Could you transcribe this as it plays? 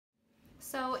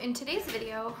So in today's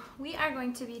video, we are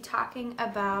going to be talking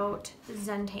about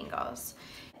Zentangles.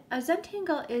 A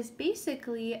Zentangle is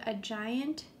basically a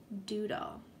giant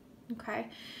doodle, okay?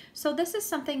 So this is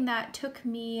something that took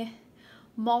me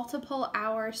multiple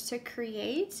hours to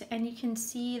create, and you can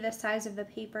see the size of the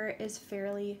paper is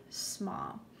fairly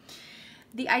small.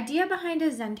 The idea behind a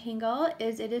Zentangle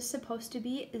is it is supposed to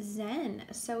be zen,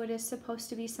 so it is supposed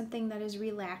to be something that is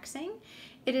relaxing.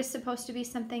 It is supposed to be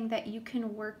something that you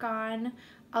can work on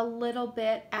a little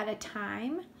bit at a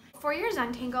time. For your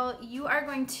Zentangle, you are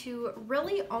going to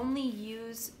really only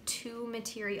use two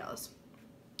materials.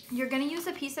 You're going to use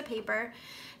a piece of paper.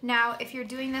 Now, if you're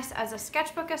doing this as a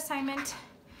sketchbook assignment,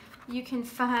 you can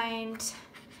find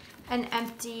an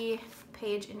empty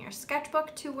page in your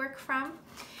sketchbook to work from.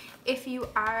 If you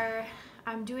are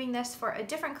doing this for a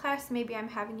different class, maybe I'm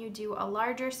having you do a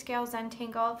larger scale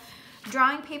Zentangle,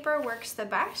 drawing paper works the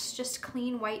best, just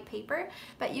clean white paper,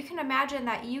 but you can imagine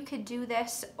that you could do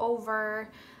this over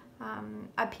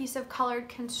a piece of colored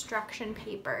construction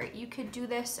paper. You could do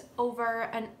this over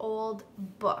an old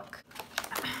book.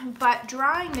 But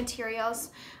drawing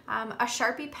materials, a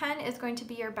Sharpie pen is going to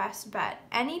be your best bet.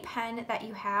 Any pen that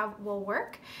you have will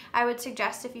work. I would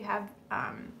suggest if you have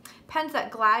pens that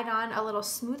glide on a little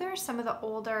smoother, some of the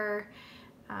older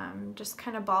just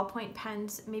kind of ballpoint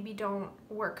pens maybe don't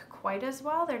work quite as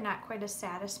well. They're not quite as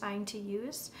satisfying to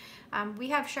use. We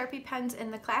have Sharpie pens in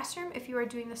the classroom. If you are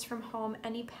doing this from home,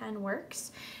 any pen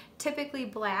works. Typically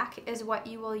black is what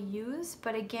you will use,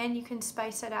 but again, you can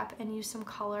spice it up and use some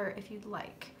color if you'd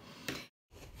like.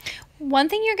 One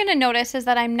thing you're going to notice is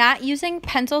that I'm not using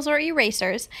pencils or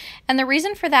erasers, and the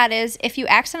reason for that is if you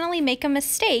accidentally make a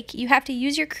mistake, you have to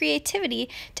use your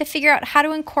creativity to figure out how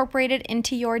to incorporate it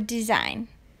into your design.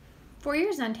 For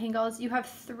your Zentangles, you have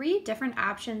three different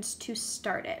options to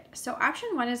start it. So option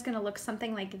one is going to look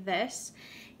something like this,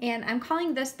 and I'm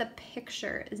calling this the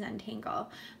picture Zentangle.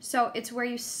 So it's where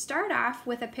you start off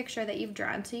with a picture that you've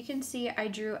drawn. So you can see I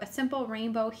drew a simple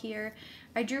rainbow here,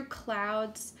 I drew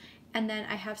clouds, and then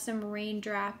I have some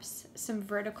raindrops, some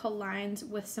vertical lines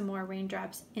with some more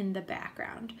raindrops in the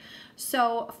background.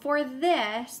 So for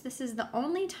this is the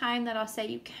only time that I'll say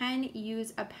you can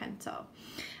use a pencil.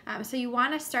 So you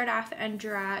want to start off and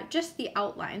draw just the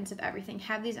outlines of everything.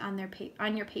 Have these on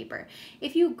your paper.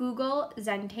 If you Google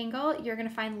Zentangle, you're going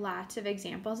to find lots of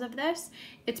examples of this.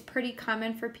 It's pretty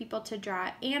common for people to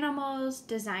draw animals,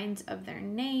 designs of their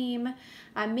name.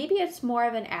 Maybe it's more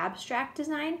of an abstract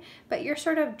design, but you're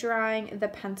sort of drawing the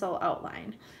pencil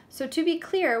outline. So to be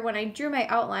clear, when I drew my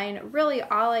outline, really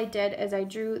all I did is I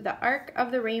drew the arc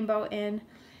of the rainbow in.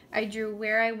 I drew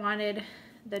where I wanted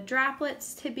the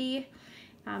droplets to be.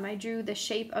 I drew the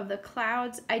shape of the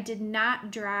clouds. I did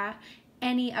not draw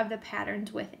any of the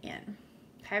patterns within,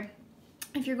 okay?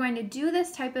 If you're going to do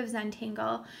this type of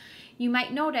Zentangle, you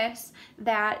might notice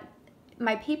that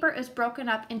my paper is broken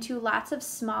up into lots of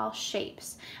small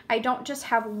shapes. I don't just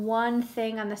have one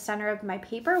thing on the center of my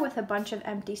paper with a bunch of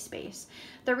empty space.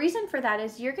 The reason for that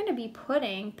is you're going to be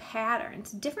putting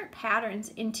patterns, different patterns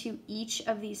into each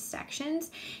of these sections.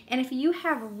 And if you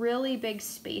have really big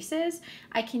spaces,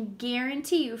 I can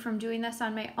guarantee you from doing this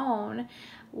on my own,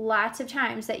 lots of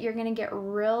times that you're going to get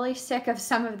really sick of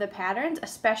some of the patterns,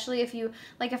 especially if you,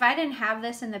 like if I didn't have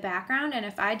this in the background and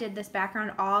if I did this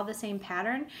background all the same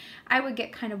pattern, I would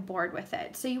get kind of bored with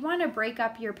it. So you want to break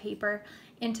up your paper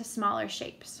into smaller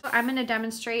shapes. So I'm going to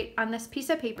demonstrate on this piece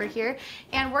of paper here,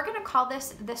 and we're going to call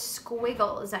this the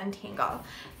squiggle Zentangle.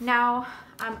 Now,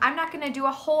 I'm not going to do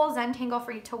a whole Zentangle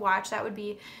for you to watch. That would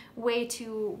be way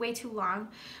too long.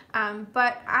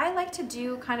 But I like to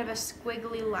do kind of a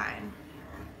squiggly line.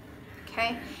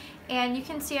 Okay, and you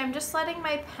can see I'm just letting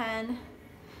my pen,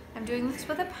 I'm doing this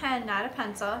with a pen, not a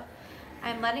pencil.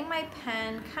 I'm letting my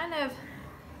pen kind of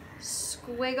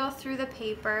squiggle through the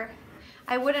paper.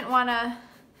 I wouldn't want to,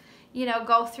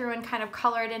 go through and kind of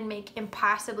color it and make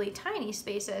impossibly tiny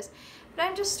spaces, but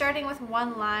I'm just starting with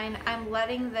one line. I'm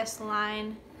letting this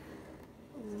line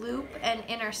loop and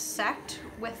intersect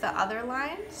with the other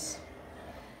lines.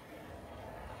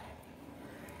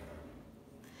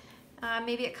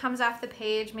 Maybe it comes off the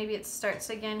page, maybe it starts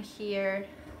again here.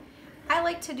 I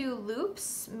like to do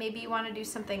loops. Maybe you want to do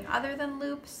something other than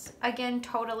loops. Again,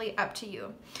 totally up to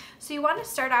you. So you want to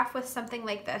start off with something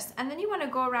like this, and then you want to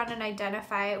go around and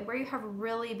identify where you have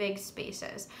really big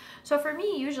spaces. So for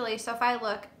me, usually, so if I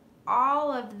look,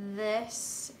 all of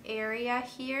this area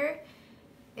here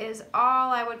is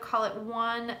all, I would call it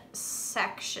one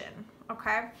section,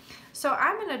 okay? So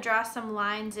I'm going to draw some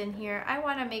lines in here. I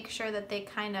want to make sure that they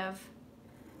kind of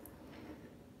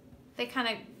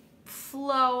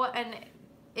flow and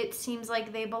it seems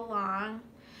like they belong.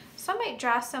 So I might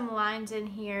draw some lines in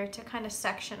here to kind of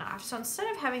section off. So instead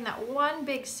of having that one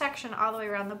big section all the way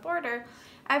around the border,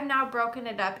 I've now broken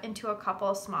it up into a couple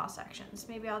of small sections.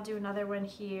 Maybe I'll do another one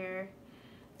here,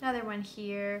 another one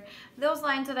here. Those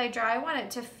lines that I draw, I want it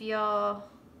to feel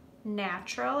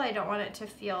natural. I don't want it to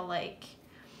feel like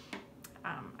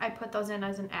I put those in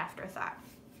as an afterthought.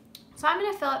 So I'm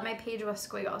going to fill up my page with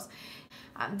squiggles.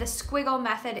 The squiggle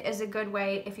method is a good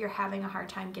way if you're having a hard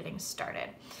time getting started.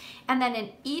 And then in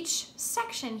each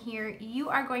section here, you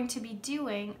are going to be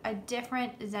doing a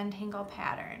different Zentangle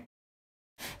pattern.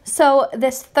 So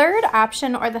this third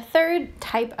option, or the third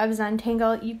type of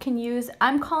Zentangle you can use,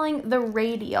 I'm calling the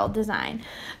radial design.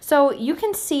 So you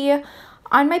can see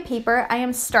on my paper, I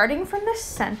am starting from the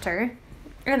center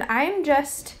and I'm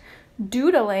just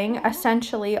doodling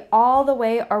essentially all the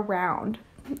way around.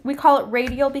 We call it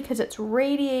radial because it's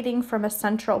radiating from a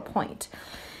central point.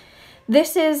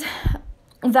 This is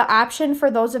the option for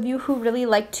those of you who really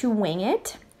like to wing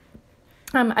it.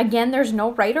 Again, there's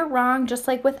no right or wrong, just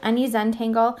like with any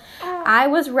Zentangle. I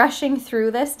was rushing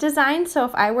through this design, so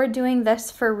if I were doing this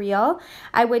for real,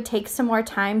 I would take some more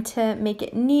time to make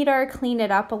it neater, clean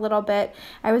it up a little bit.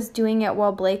 I was doing it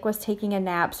while Blake was taking a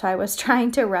nap, so I was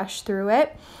trying to rush through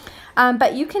it.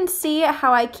 But you can see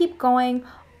how I keep going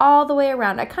all the way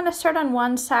around. I kind of start on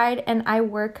one side and I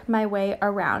work my way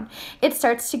around. It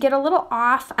starts to get a little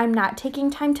off. I'm not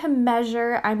taking time to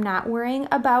measure. I'm not worrying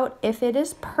about if it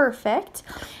is perfect.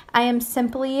 I am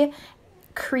simply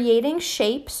creating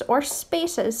shapes or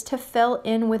spaces to fill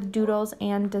in with doodles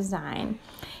and design.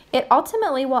 It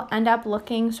ultimately will end up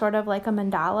looking sort of like a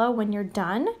mandala when you're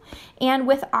done. And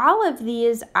with all of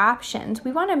these options,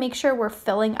 we want to make sure we're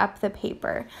filling up the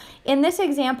paper. In this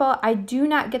example, I do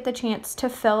not get the chance to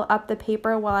fill up the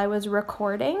paper while I was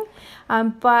recording,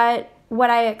 but what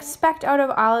I expect out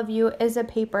of all of you is a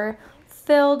paper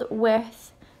filled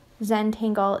with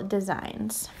Zentangle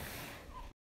designs.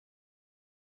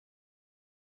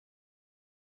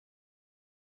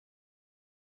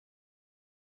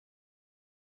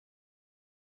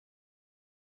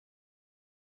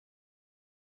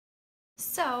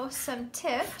 So, some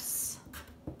tips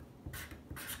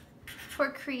for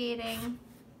creating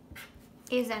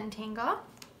a Zentangle.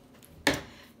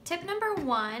 Tip number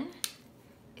 1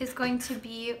 is going to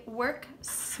be work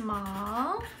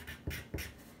small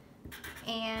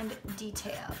and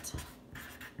detailed.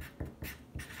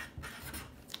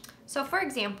 So for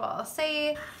example,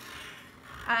 say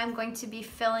I'm going to be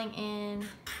filling in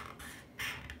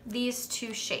these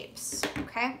two shapes,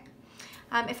 okay?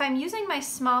 If I'm using my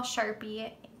small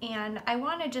Sharpie and I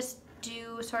want to just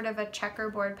do sort of a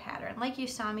checkerboard pattern like you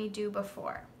saw me do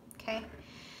before, okay?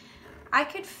 I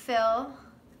could fill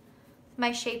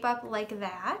my shape up like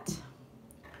that,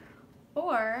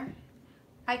 or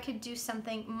I could do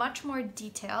something much more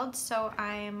detailed. So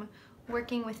I'm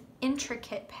working with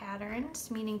intricate patterns,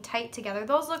 meaning tight together.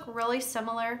 Those look really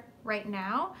similar right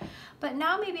now, but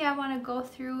now maybe I want to go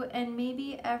through and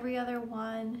maybe every other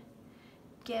one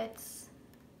gets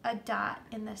a dot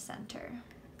in the center,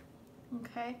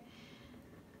 okay?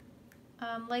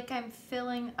 Like I'm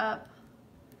filling up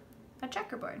a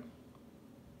checkerboard.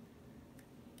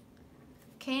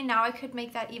 Okay, now I could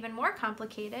make that even more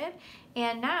complicated,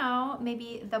 and now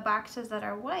maybe the boxes that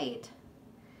are white,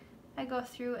 I go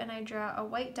through and I draw a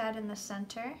white dot in the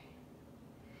center,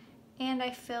 and I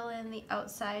fill in the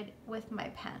outside with my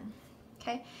pen,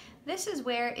 okay? This is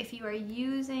where if you are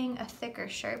using a thicker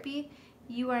Sharpie,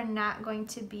 you are not going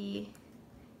to be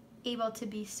able to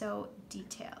be so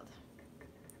detailed.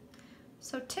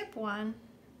 So tip 1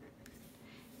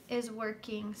 is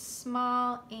working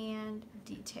small and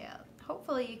detailed.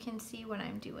 Hopefully you can see what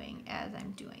I'm doing as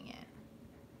I'm doing it.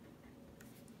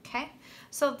 Okay,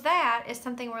 so that is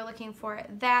something we're looking for.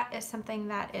 That is something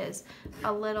that is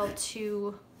a little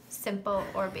too simple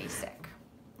or basic.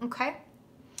 Okay,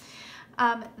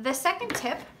 the second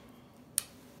tip,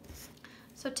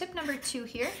 so tip number 2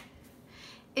 here,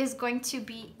 is going to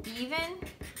be even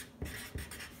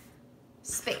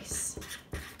space.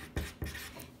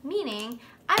 Meaning,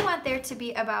 I want there to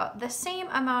be about the same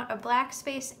amount of black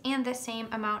space and the same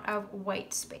amount of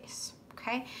white space,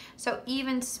 okay? So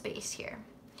even space here.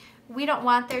 We don't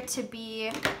want there to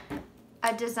be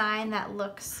a design that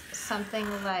looks something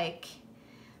like,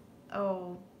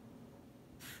 oh,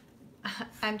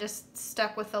 I'm just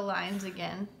stuck with the lines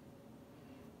again.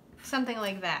 Something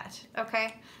like that,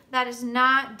 okay? That is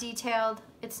not detailed.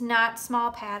 It's not small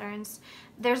patterns.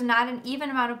 There's not an even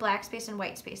amount of black space and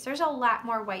white space. There's a lot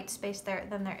more white space there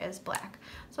than there is black.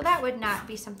 So that would not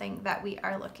be something that we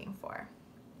are looking for,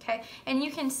 Okay, and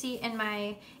you can see in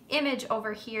my image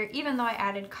over here, even though I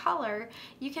added color,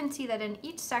 you can see that in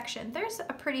each section there's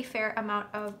a pretty fair amount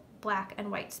of black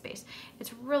and white space.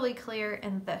 It's really clear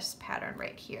in this pattern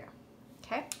right here.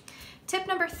 Okay, tip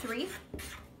number 3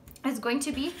 is going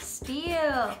to be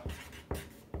steal.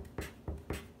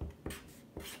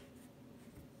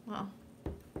 Well,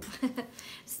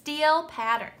 steal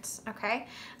patterns, okay?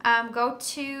 Go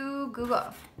to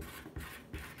Google.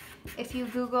 If you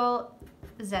Google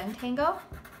Zentangle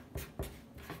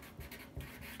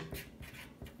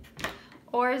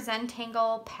or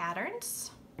Zentangle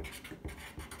patterns,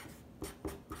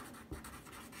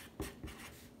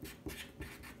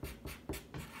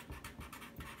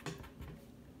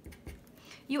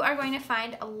 you are going to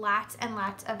find lots and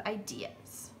lots of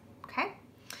ideas, okay?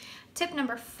 Tip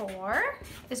number 4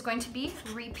 is going to be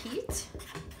repeat.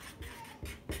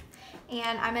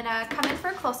 And I'm gonna come in for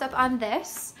a close-up on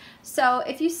this. So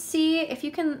if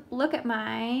you can look at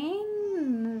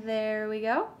mine, there we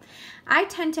go. I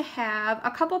tend to have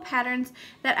a couple patterns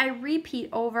that I repeat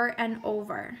over and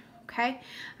over, okay?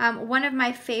 One of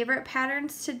my favorite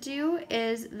patterns to do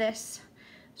is this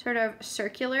sort of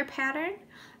circular pattern.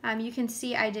 You can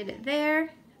see I did it there,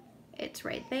 it's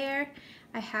right there.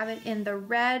 I have it in the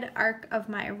red arc of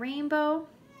my rainbow,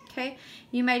 okay?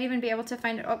 You might even be able to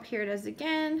find it, oh, here it is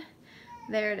again.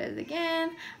 There it is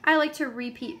again. I like to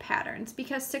repeat patterns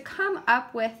because to come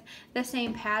up with the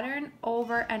same pattern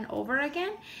over and over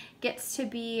again gets to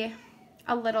be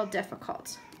a little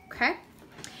difficult, okay?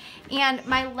 And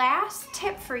my last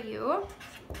tip for you,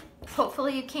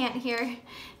 hopefully you can't hear,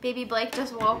 baby Blake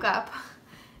just woke up.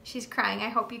 She's crying. I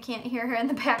hope you can't hear her in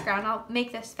the background. I'll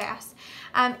make this fast.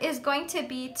 Is going to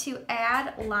be to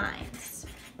add lines.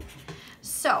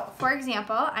 So, for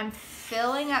example, I'm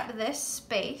filling up this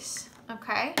space.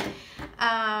 Okay,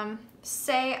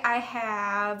 say I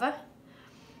have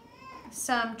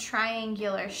some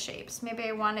triangular shapes. Maybe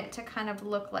I want it to kind of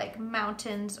look like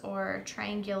mountains or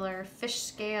triangular fish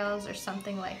scales or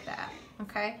something like that,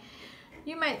 okay?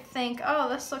 You might think, oh,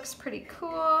 this looks pretty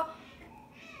cool.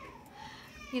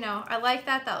 You know, I like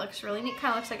that. That looks really neat.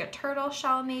 Kind of looks like a turtle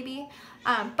shell maybe.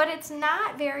 But it's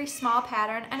not very small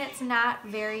pattern and it's not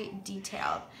very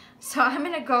detailed. So I'm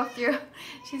going to go through.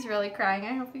 She's really crying.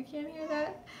 I hope you can't hear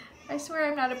that. I swear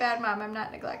I'm not a bad mom. I'm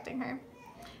not neglecting her.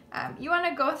 You want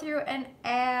to go through and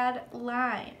add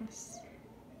lines.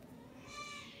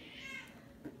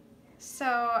 So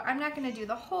I'm not going to do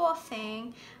the whole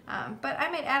thing, but I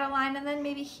might add a line, and then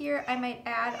maybe here I might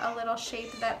add a little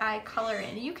shape that I color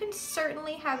in. You can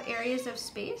certainly have areas of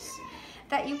space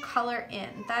that you color in.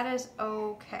 That is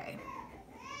okay.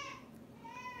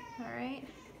 All right.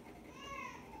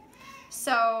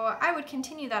 So I would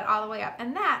continue that all the way up,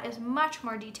 and that is much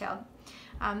more detailed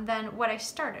than what I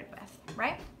started with,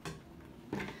 right?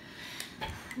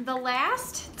 The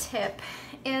last tip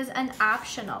is an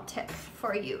optional tip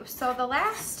for you. So the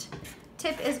last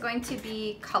tip is going to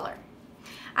be color.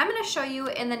 I'm going to show you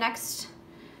in the next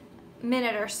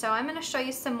minute or so, I'm going to show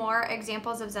you some more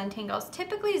examples of Zentangles.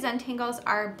 Typically Zentangles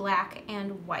are black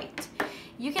and white.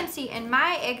 You can see in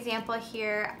my example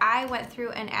here, I went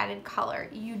through and added color.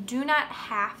 You do not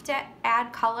have to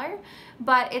add color,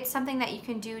 but it's something that you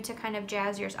can do to kind of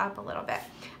jazz yours up a little bit.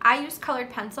 I used colored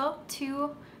pencil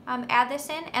to add this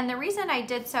in, and the reason I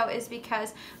did so is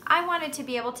because I wanted to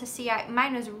be able to see,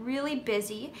 mine was really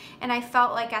busy, and I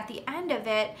felt like at the end of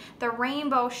it, the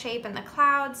rainbow shape and the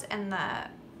clouds and the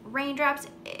raindrops,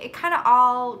 it kind of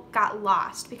all got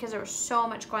lost because there was so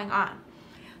much going on.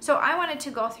 So I wanted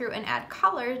to go through and add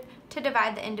color to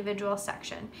divide the individual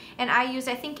section. And I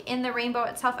think in the rainbow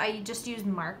itself, I just used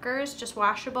markers, just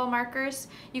washable markers.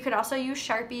 You could also use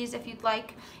Sharpies if you'd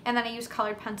like. And then I used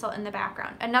colored pencil in the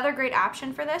background. Another great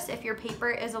option for this, if your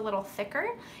paper is a little thicker,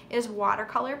 is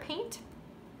watercolor paint.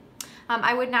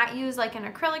 I would not use like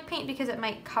an acrylic paint because it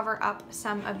might cover up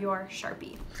some of your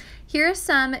Sharpie. Here are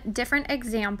some different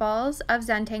examples of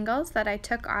Zentangles that I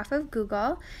took off of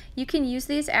Google. You can use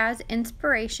these as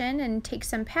inspiration and take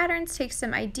some patterns, take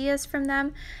some ideas from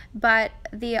them, but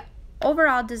the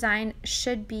overall design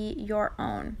should be your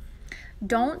own.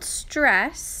 Don't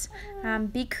stress,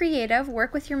 be creative,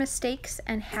 work with your mistakes,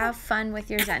 and have fun with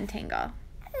your Zentangle.